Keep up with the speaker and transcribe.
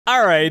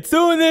Alright,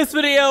 so in this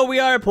video, we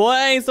are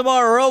playing some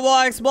more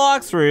ROBLOX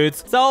BLOX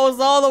routes. So I was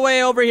all the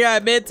way over here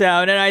at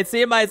Midtown, and I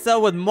see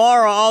myself with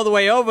Mara all the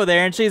way over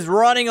there, and she's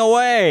running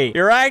away.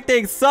 You're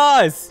acting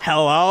sus.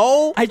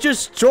 Hello? I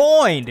just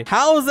joined.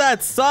 How is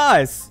that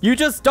sus? You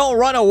just don't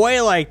run away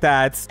like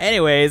that.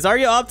 Anyways, are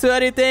you up to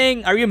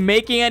anything? Are you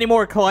making any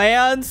more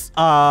clans?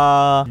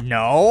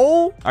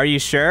 No? Are you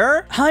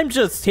sure? I'm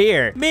just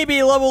here.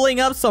 Maybe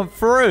leveling up some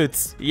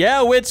fruits.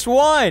 Yeah, which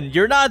one?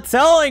 You're not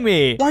telling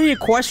me. Why are you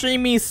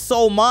questioning me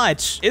so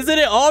much? Isn't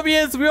it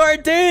obvious we are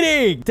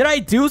dating? Did I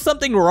do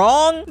something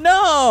wrong?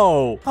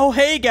 No. Oh,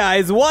 hey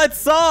guys,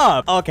 what's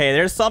up? Okay,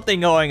 there's something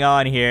going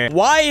on here.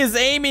 Why is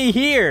Amy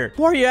here?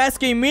 Why are you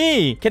asking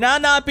me? Can I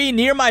not be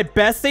near my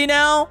bestie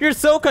now? You're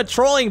so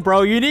controlling,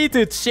 bro. You need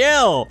to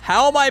chill.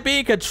 How am I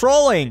being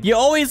controlling? You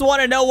always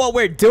want to know what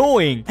we're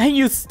doing, and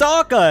you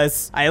stalk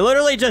us. I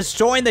literally just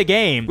joined the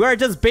game. We're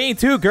just being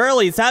two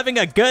girlies having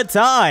a good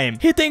time.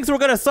 He thinks we're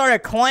gonna start a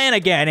clan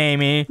again,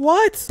 Amy.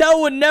 What? That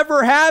would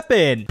never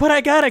happen. But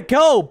I gotta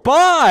go.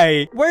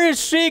 Bye. Where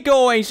is she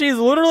going? She's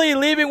literally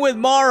leaving with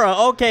Mara.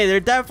 Okay, they're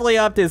definitely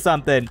up to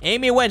something.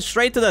 Amy went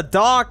straight to the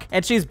dock,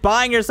 and she's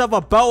buying herself a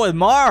boat with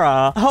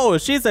Mara. Oh,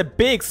 she's a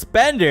big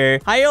spender.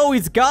 I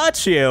always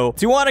got you.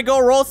 Do you want to go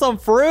roll some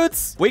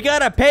fruits? We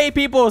gotta pay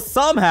people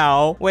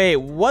somehow. Wait,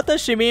 what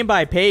does she mean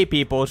by pay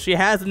people? She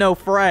has no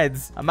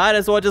friends. I might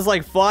as well just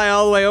like fly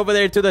all the way over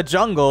there to the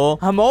jungle.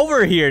 I'm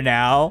over here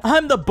now.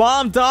 I'm the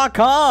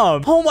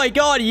bomb.com. Oh my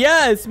god,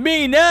 yes,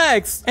 me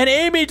next. And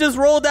Amy just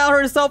rolled out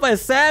herself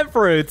as sand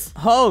fruits.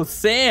 Oh,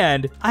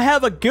 sand. I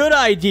have a good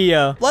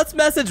idea. Let's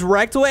message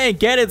Rektway and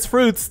get its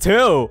fruits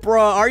too.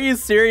 Bro, are you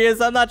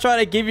serious? I'm not trying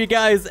to give you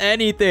guys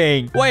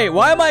anything. Wait,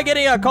 why am I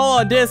getting a call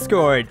on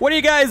Discord? What do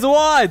you guys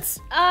want?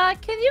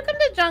 Can you come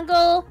to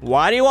jungle?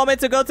 Why do you want me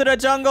to go to the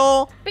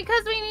jungle?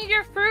 Because we need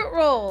your fruit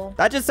roll.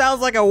 That just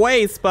sounds like a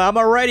waste, but I'm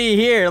already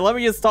here. Let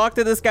me just talk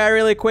to this guy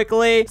really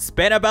quickly.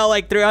 Spent about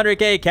like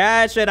 300k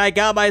cash, and I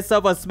got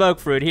myself a smoke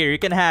fruit. Here, you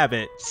can have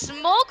it.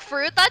 Smoke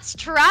fruit? That's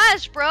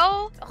trash,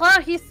 bro.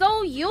 Oh, he's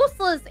so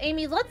useless,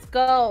 Amy. Let's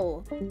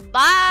go.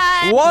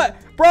 Bye. What?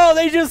 Bro,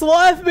 they just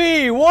left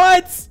me.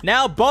 What?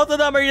 Now both of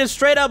them are just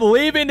straight up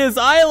leaving this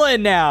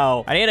island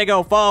now. I need to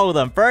go follow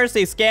them. First,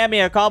 they scammed me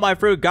and called my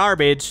fruit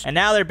garbage, and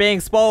now they're being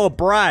spoiled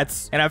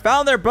brats. And I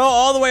found their boat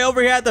all the way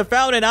over here at the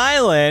Fountain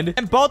Island,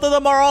 and both of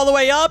them are all the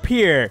way up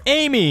here.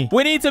 Amy,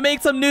 we need to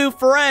make some new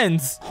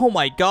friends. Oh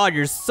my god,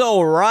 you're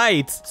so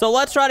right. So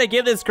let's try to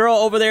give this girl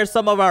over there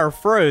some of our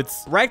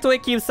fruits.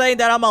 Rektway keeps saying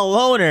that I'm a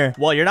loner.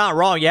 Well, you're not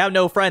wrong. You have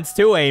no friends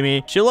too,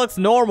 Amy. She looks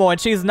normal, and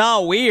she's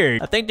not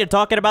weird. I think they're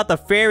talking about the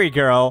fairy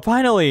girl.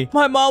 Finally,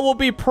 my mom will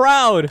be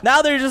proud.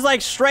 Now they're just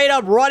like straight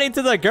up running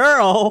to the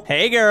girl.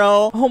 Hey,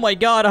 girl. Oh my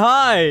god,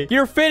 hi.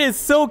 Your fit is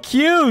so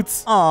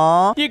cute.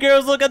 Aw, you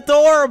girls look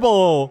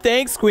adorable.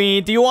 Thanks,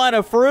 queen. Do you want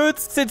a fruit?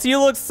 Since you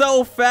look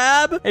so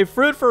fab. A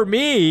fruit for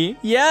me?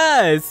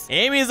 Yes.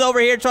 Amy's over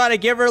here trying to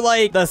give her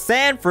like the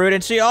sand fruit,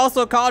 and she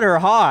also called her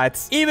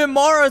hot. Even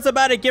Mara's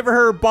about to give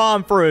her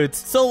bomb fruits.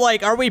 So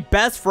like, are we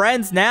best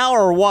friends now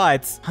or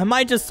what? I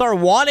might just start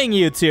wanting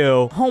you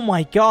to. Oh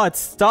my god,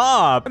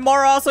 stop. And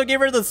Mara also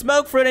gave her the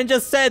smoke fruit and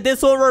just said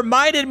this will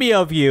reminded me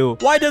of you.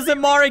 Why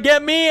doesn't Mara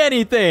get me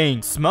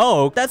anything?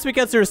 Smoke? That's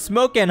because you're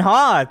smoking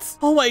hot.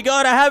 Oh my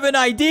god, I have an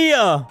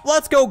idea.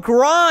 Let's go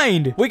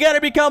grind. We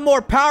gotta become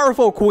more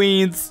powerful,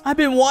 queens. I've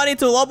been wanting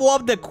to level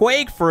up the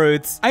QUAKE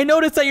fruits. I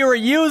noticed that you were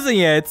using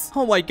it.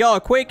 Oh my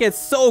god, QUAKE is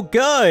so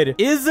good.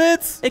 Is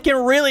it? It can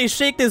really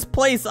shake this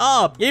place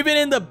up, even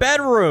in the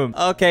bedroom.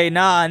 Okay,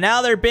 nah,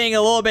 now they're being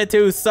a little bit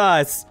too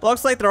sus.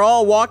 Looks like they're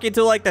all walking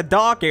to like the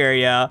dock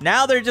area.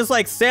 Now they're just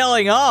like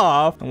sailing off.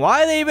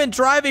 Why are they even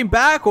driving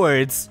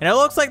backwards? And it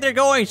looks like they're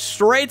going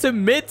straight to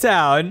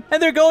Midtown,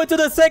 and they're going to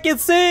the second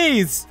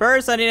seas.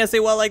 First, I need to see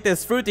what like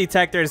this fruit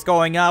detector is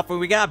going off, and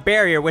we got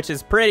barrier, which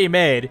is pretty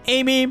mid.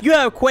 Amy, you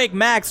have QUAKE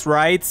Max,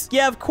 right?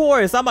 Yeah, of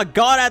course. I'm a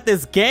god at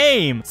this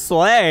game.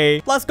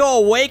 Slay. Let's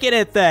go awaken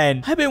it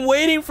then. I've been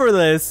waiting for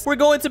this. We're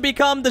going to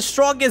become the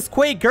strongest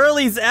QUAKE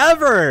girlies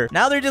ever.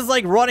 Now they're just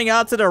like running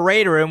out to the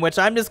raid room, which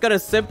I'm just gonna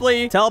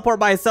simply teleport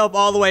myself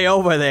all the way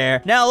over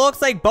there. Now it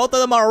looks like both of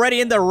them are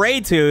already in the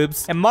raid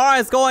tubes, and Mara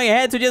is going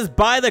ahead to just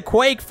buy the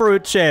QUAKE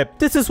fruit chip.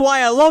 This is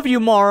why I love you,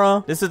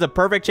 Mara. This is the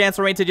perfect chance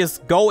for me to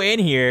just go in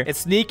here and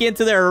sneak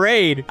into their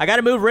raid. I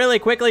gotta move really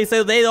quickly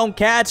so they don't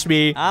catch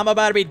me. I'm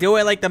about to be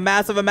doing like the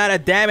massive amount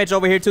of damage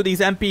over here to these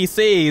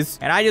NPCs,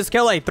 and I just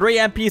killed like 3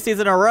 NPCs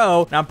in a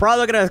row, and I'm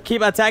probably gonna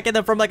keep attacking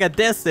them from like a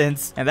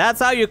distance. And that's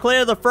how you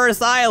clear the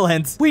first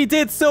island. We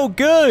did so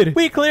good.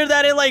 We cleared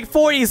that in like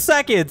 40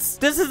 seconds.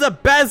 This is the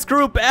best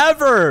group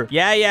ever.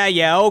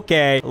 Yeah,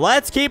 okay.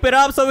 Let's keep it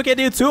up so we can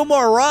do 2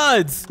 more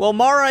runs. Well,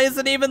 Mara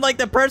isn't even like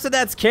the person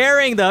that's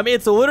carrying them.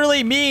 It's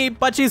literally me,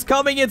 but she's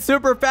coming in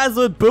super fast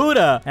with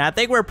Buddha. And I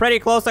think we're pretty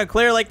close to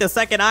clear like the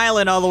second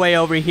island all the way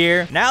over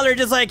here. Now they're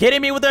just like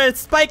hitting me with their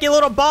spiky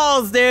little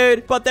balls,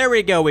 dude. But there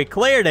we go. We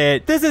cleared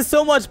it. This is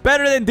so much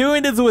better than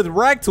doing this with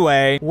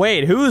Rektway.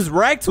 Wait, who's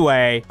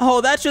Rektway?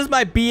 Oh, that's just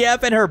my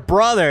BF and her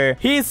brother.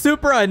 He's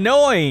super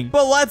annoying.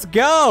 But let's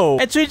go.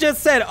 And she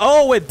just said,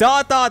 oh, with ...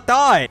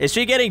 Is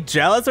she getting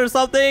jealous or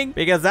something?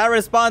 Because that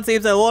response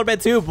seems a little bit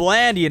too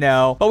bland, you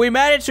know. But we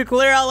managed to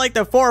clear out like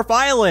the 4th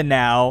island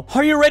now.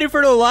 Are you ready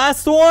for the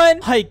last one?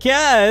 I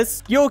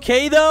guess. You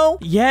okay though?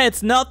 Yeah,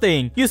 it's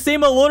nothing. You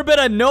seem a little bit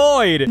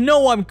annoyed.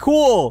 No, I'm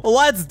cool.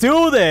 Let's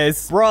do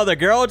this. Bro, the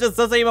girl just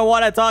doesn't even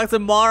want to talk to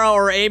Mara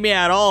or Amy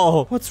at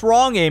all. What's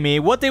wrong, Amy?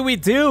 What did we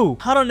do?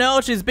 I don't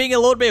know. She's being a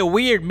little bit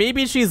weird.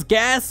 Maybe she's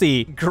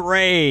gassy.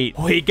 Great.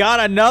 We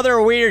got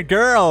another weird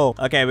girl.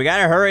 Okay, we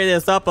gotta hurry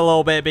this up a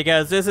little bit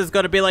because this is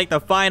gonna be like the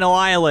final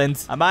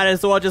island. I might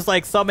as well just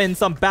like summon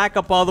some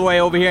backup all the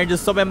way over here and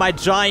just summon my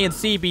giant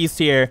sea beast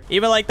here.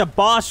 Even like the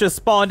boss just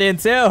spawned in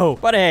too.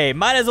 But hey,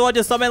 might as well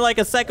just summon like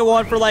a second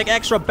one for like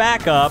extra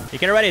backup. You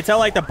can already tell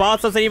like the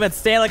boss doesn't even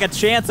stand like a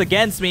chance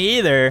against me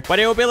either. But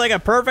it would be like a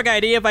perfect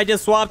idea if I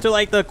just swapped to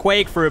like the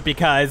Quake fruit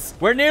because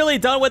we're nearly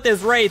done with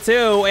this raid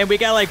too and we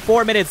got like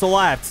 4 minutes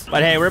left.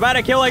 But hey, we're about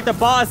to kill like the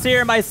boss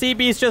here. My sea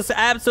beast just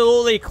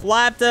absolutely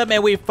clapped him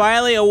and we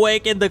finally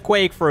awakened the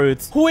Quake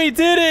fruits. We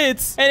did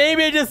it! And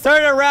Amy just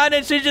turned around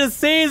and she just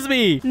sees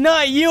me.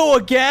 Not you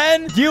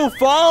again? You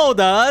followed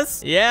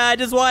us? Yeah, I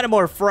just wanted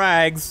more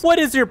frags. What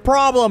is your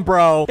problem,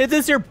 bro? Is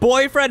this your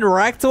boyfriend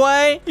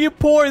Rektway? You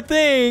poor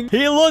thing.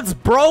 He looks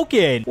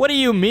broken. What do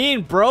you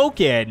mean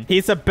broken?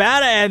 He's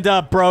about to end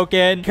up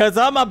broken because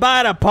I'm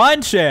about to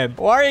punch him.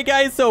 Why are you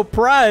guys so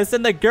pressed?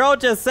 And the girl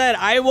just said,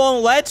 I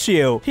won't let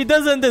you. He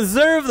doesn't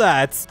deserve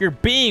that. You're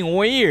being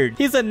weird.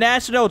 He's a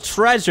national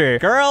treasure.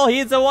 Girl,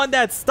 he's the one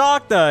that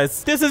stalked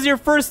us. This is your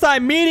first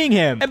time meeting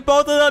him. And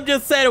both of them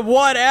just said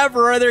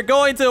whatever. They're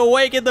going to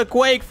awaken the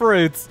Quake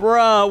fruits.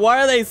 Bruh,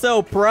 why are they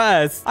so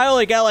pressed? I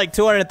only got like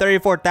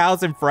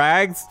 234,000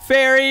 frags.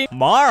 Fairy,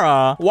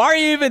 Mara, why are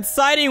you even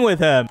siding with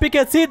him?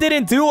 Because he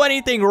didn't do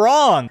anything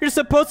wrong. You're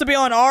supposed to be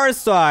on our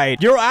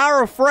side. You're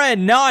our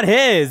friend, not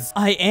his.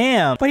 I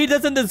am, but he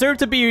doesn't deserve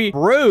to be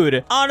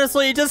rude.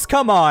 Honestly, just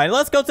come on.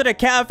 Let's go to the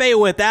cafe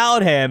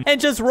without him and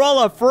just roll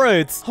up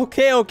fruits.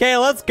 Okay,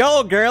 let's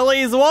go,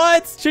 girlies.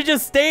 What? She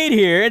just stayed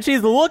here and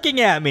she's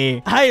looking at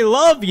me. I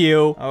love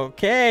you.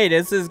 Okay,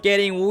 this is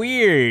getting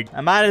weird.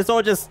 I might as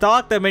well just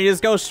stalk them and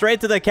just go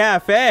straight to the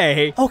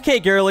cafe. Okay,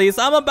 girlies,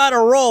 I'm about to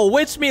roll.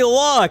 Wish me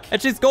luck.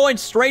 And she's going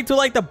straight to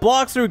like the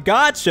blocks through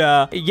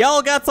gotcha.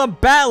 Y'all got some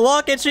bad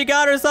luck and she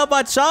got herself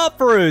a chop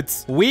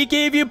fruits. We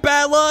gave you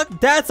bad luck?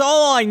 That's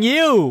all on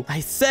you. I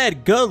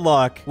said good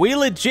luck. We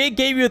legit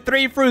gave you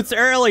 3 fruits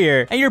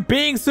earlier and you're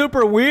being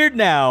super weird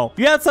now.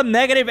 You have some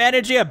negative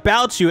energy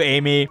about you,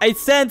 Amy. I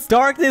sense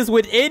darkness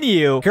within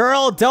you.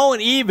 Girl,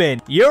 don't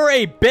even. You're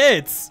a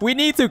bit. We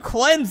need to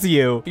cleanse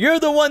you. You're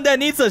the one that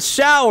needs a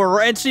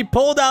shower and she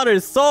pulled out her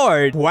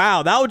sword.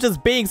 Wow, that was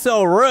just being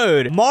so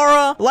rude.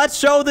 Mara, let's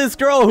show this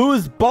girl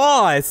who's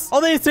boss.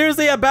 Are they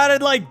seriously about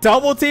to like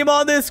double team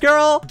on this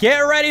girl? Get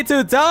ready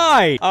to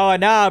die. Oh,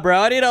 nah, bro.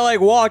 I need to like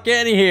walk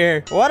in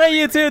here. What are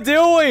you two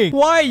doing?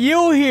 Why are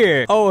you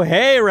here? Oh,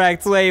 hey,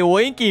 Rektway,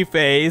 winky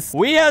face.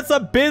 We have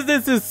some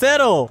business to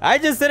settle. I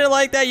just didn't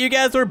like that you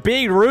guys were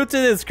being rude to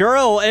this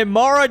girl and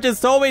Mara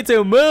just told me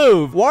to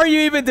move. Why are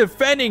you even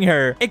defending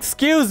her?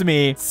 Excuse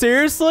me.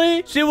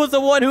 Seriously? She was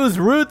the one who's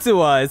rude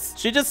to us.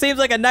 She just seems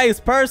like a nice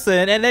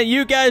person and then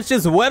you guys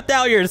just whipped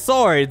out your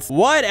swords.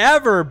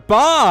 Whatever.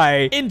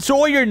 Bye.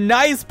 Enjoy your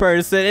nice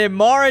person and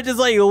Mara just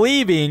like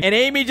leaving and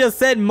Amy just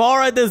said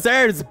Mara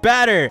deserves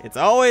better. It's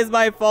always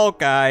my fault,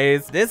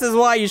 guys. This is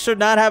why you should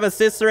not have a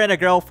sister and a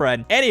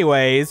girlfriend.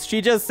 Anyways,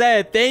 she just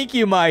said, thank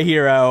you, my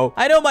hero.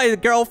 I know my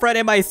girlfriend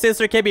and my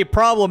sister can be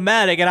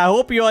problematic and I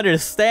hope you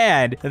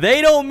understand.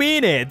 They don't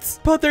mean it.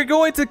 But they're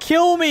going to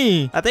kill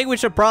me. I think we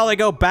should probably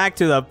go back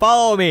to them.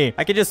 Follow me.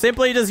 I can just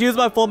simply just use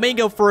my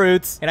flamingo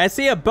fruits. And I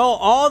see a boat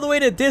all the way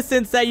to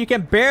distance that you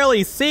can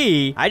barely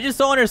see. I just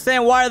don't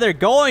understand why they're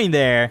going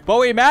there. But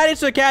we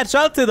managed to catch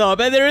up to them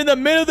and they're in the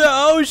middle of the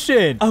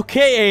ocean.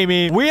 Okay,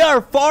 Amy. We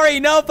are far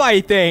enough,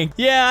 I think.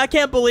 Yeah, I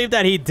can't believe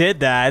that he did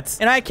that.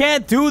 And I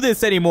can't do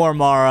this anymore,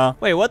 Mara.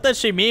 Wait, what does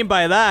she mean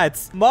by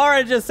that?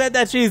 Mara just said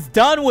that she's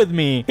done with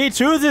me. He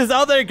chooses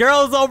other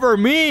girls over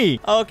me.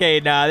 Okay,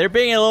 nah, they're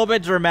being a little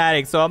bit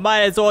dramatic, so I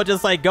might as well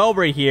just like go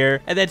over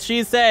here. And then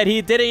she said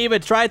he didn't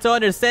even try to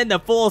understand the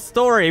full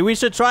story. We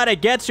should try to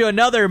get you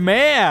another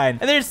man.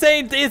 And they're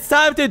saying it's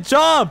time to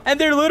jump. And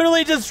they're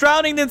literally just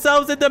drowning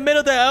themselves in the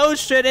middle of the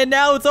ocean. And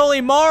now it's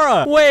only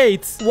Mara.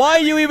 Wait, why are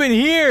you even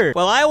here?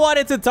 Well, I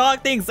wanted to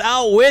talk things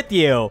out with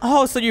you.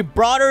 Oh, so you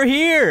brought her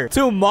here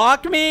to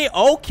mock me?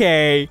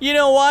 Okay. You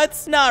know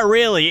what? Not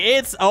really.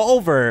 It's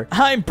over.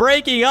 I'm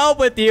breaking up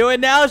with you.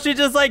 And now she's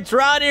just like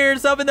drowning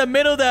herself in the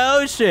middle of the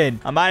ocean.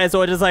 I might as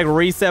well just like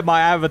reset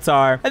my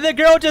avatar. And the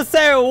girl just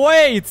said,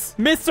 wait,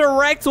 Mr.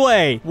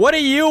 Rektway, what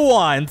do you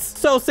want?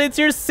 So since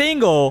you're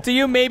single, do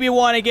you maybe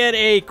want to get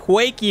a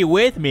quakey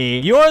with me.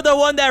 You're the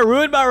one that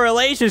ruined my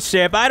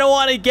relationship. I don't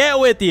want to get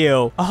with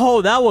you.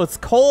 Oh, that was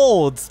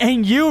cold.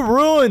 And you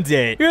ruined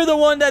it. You're the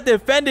one that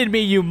defended me,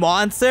 you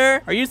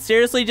monster. Are you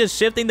seriously just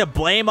shifting the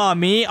blame on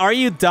me? Are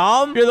you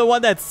dumb? You're the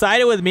one that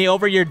sided with me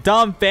over your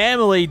dumb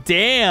family.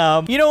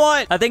 Damn. You know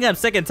what? I think I'm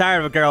sick and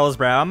tired of girls,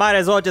 bro. I might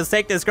as well just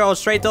take this girl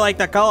straight to like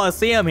the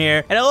Coliseum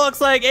here. And it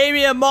looks like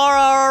Amy and Mara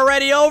are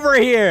already over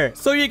here.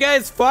 So you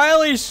guys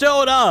finally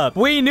showed up.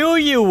 We knew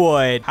you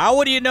would. How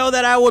would you know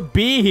that I would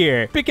be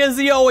here? Because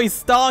you always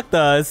stalked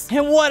us.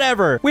 And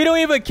whatever. We don't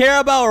even care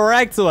about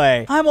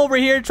Rektway. I'm over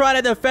here trying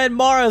to defend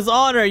Mara's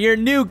honor. Your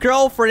new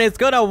girlfriend is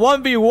gonna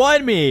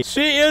 1v1 me.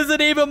 She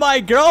isn't even my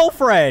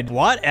girlfriend.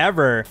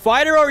 Whatever.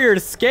 Fight her or you're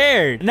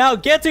scared. Now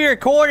get to your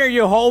corner,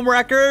 you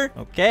homewrecker.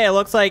 Okay, it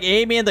looks like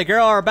Amy and the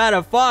girl are about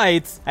to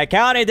fight. I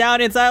counted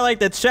down inside like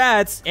the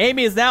chats.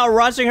 Amy is now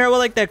rushing her with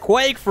like the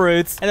quake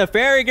fruits. And the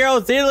fairy girl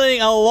is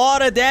dealing a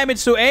lot of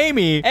damage to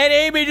Amy. And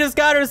Amy just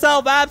got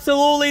herself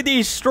absolutely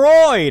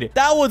destroyed.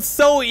 That was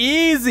so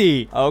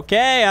easy.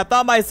 Okay, I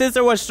thought my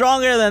sister was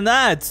stronger than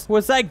that.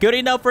 Was that good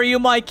enough for you,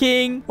 my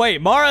king?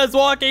 Wait, Mara's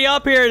walking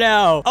up here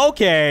now.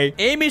 Okay,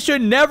 Amy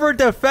should never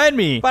defend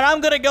me. But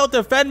I'm gonna go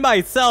defend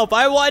myself.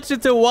 I want you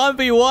to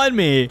 1v1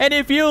 me. And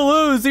if you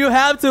lose, you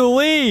have to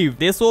leave.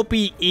 This will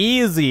be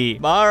easy.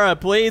 Mara,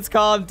 please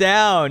calm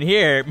down.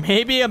 Here,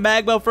 maybe a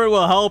magma fruit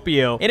will help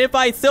you. And if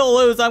I still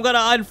lose, I'm gonna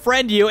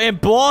unfriend you and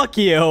block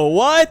you.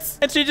 What?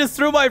 And she just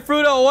threw my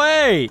fruit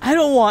away. I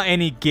don't want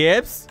any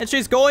gifts. And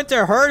she's going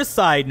to her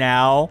side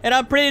now. And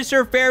I'm pretty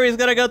sure Fairy's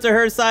gonna go to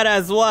her side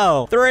as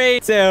well. 3,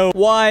 2,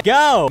 1,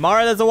 go.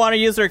 Mara doesn't want to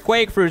use her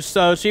quake fruit,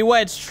 so she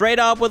went straight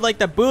up with like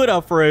the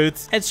Buddha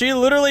fruits. And she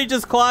literally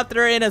just clapped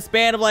her in a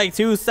span of like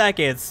 2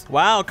 seconds.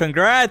 Wow,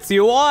 congrats,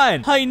 you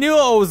won. I knew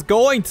I was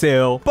going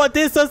to. But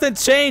this doesn't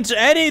change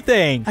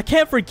anything. I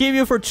can't forgive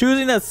you for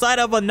choosing the side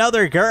of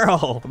another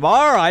girl.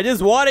 Mara, I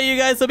just wanted you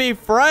guys to be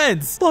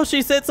friends. Though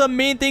she said some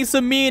mean things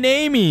to me and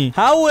Amy.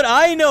 How would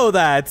I know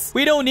that?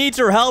 We don't need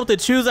your help to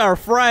choose our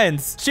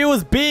friends. She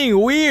was being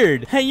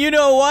weird. And you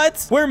know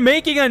what? We're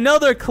making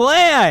another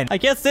clan. I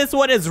guess this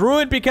one is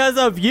ruined because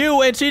of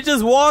you and she's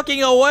just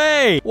walking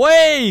away.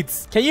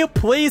 Wait, can you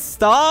please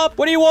stop?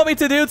 What do you want me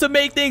to do to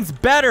make things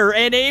better?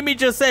 And Amy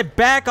just said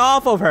back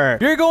off of her.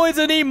 You're going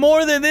to need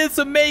more than this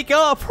to make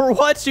up for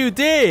what you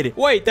did.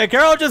 Wait, the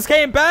girl just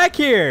came back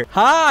here.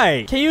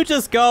 Hi, can you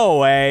just go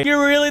away?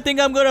 You really think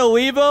I'm gonna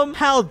leave him?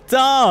 How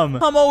dumb.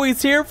 I'm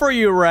always here for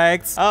you,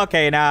 Rex.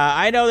 Okay, nah,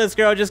 I know this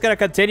girl just gonna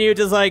continue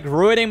just like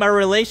ruining my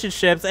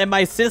relationships and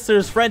my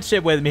sister's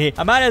friendship with me.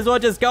 I might as well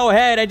just go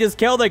ahead and just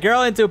kill the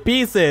girl into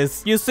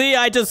pieces. You see,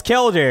 I just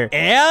killed her.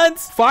 And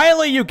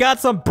finally, you got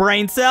some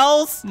brain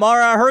cells?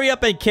 Mara, hurry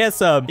up and kiss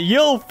him.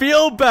 You'll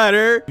feel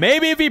better.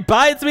 Maybe if he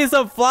bites me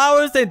some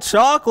flowers and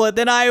chocolate,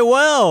 then I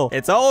will.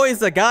 It's always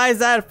the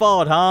guy's at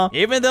fault, huh?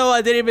 Even though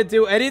I didn't even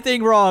do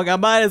anything wrong, I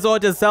might as well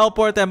just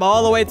teleport them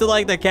all the way to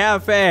like the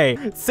cafe.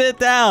 Sit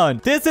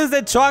down. This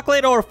isn't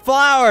chocolate or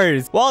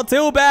flowers. Well,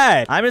 too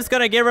bad. I'm just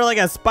gonna give her like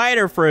a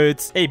spider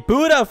fruit, a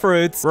Buddha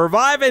fruit,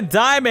 revive and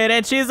diamond,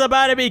 and she's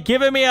about to be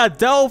giving me a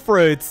dough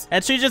fruit.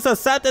 And she just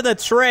accepted the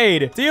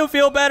trade. Do you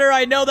feel better?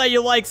 I know that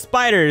you like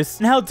spiders.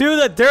 Now do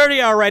the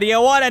dirty already. I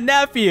want a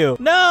nephew.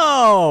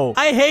 No,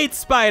 I hate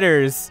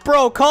spiders.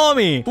 Bro, call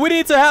me. We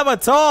need to have a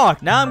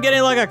talk. Now I'm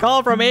getting like a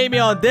call from Amy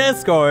on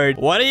Discord.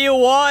 What do you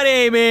want,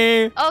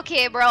 Amy?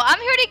 Okay, bro. I'm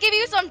here to give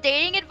you some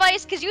dating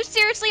advice because you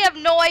seriously have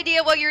no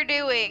idea what you're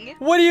doing.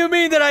 What do you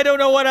mean that I don't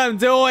know what I'm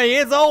doing?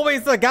 It's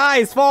always the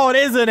guy's fault,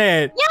 isn't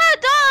it?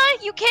 Yeah,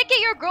 duh. You can't get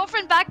your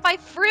girlfriend back by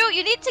fruit.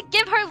 You need to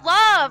give her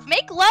love.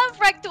 Make love,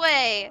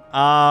 Rektway.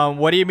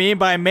 What do you mean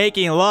by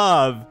making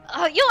love?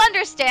 You'll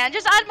understand.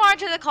 Just add Mara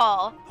to the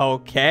call.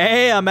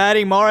 Okay, I'm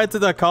adding Mara to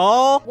the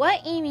call.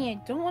 What, Amy?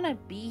 I don't want to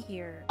be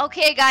here.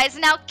 Okay, guys.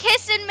 Now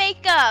kiss and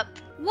make up.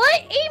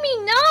 What,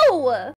 Amy? No!